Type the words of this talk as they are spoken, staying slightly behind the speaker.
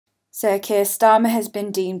Sir Keir Starmer has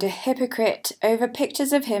been deemed a hypocrite over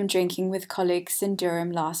pictures of him drinking with colleagues in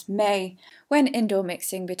Durham last May, when indoor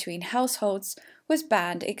mixing between households was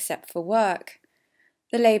banned except for work.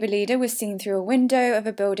 The Labour leader was seen through a window of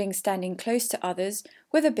a building standing close to others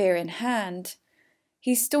with a beer in hand.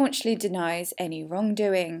 He staunchly denies any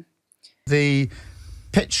wrongdoing. The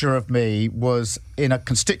picture of me was in a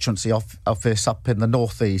constituency office up in the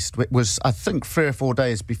northeast. It was, I think, 3 or 4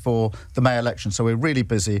 days before the May election, so we were really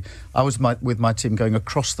busy. I was with my team going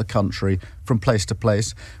across the country from place to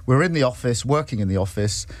place. We were in the office, working in the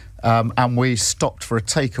office, and we stopped for a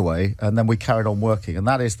takeaway, and then we carried on working. And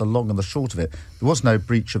that is the long and the short of it. There was no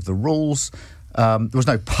breach of the rules. There was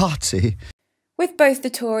no party. With both the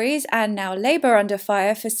Tories and now Labour under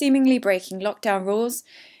fire for seemingly breaking lockdown rules,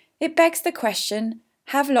 it begs the question,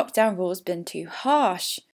 have lockdown rules been too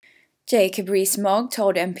harsh? Jacob Rees-Mogg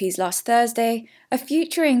told MPs last Thursday a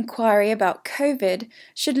future inquiry about COVID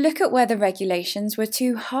should look at whether regulations were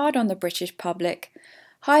too hard on the British public,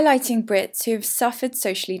 highlighting Brits who have suffered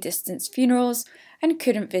socially distanced funerals and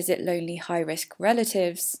couldn't visit lonely high-risk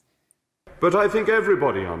relatives. But I think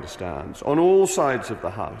everybody understands, on all sides of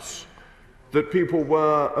the House, that people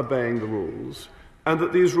were obeying the rules and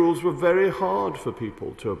that these rules were very hard for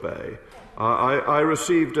people to obey. I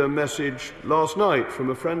received a message last night from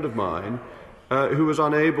a friend of mine who was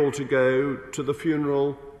unable to go to the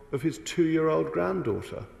funeral of his 2-year-old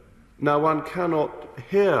granddaughter. Now, one cannot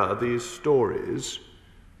hear these stories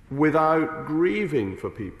without grieving for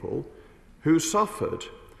people who suffered.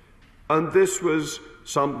 And this was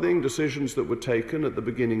decisions that were taken at the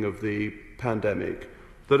beginning of the pandemic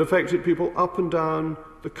that affected people up and down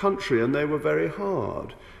the country, and they were very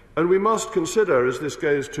hard. And we must consider, as this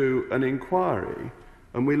goes to an inquiry,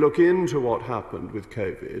 and we look into what happened with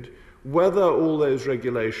COVID, whether all those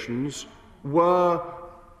regulations were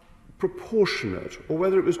proportionate, or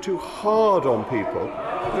whether it was too hard on people.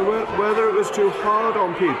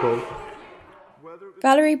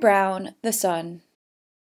 Valerie Brown, The Sun.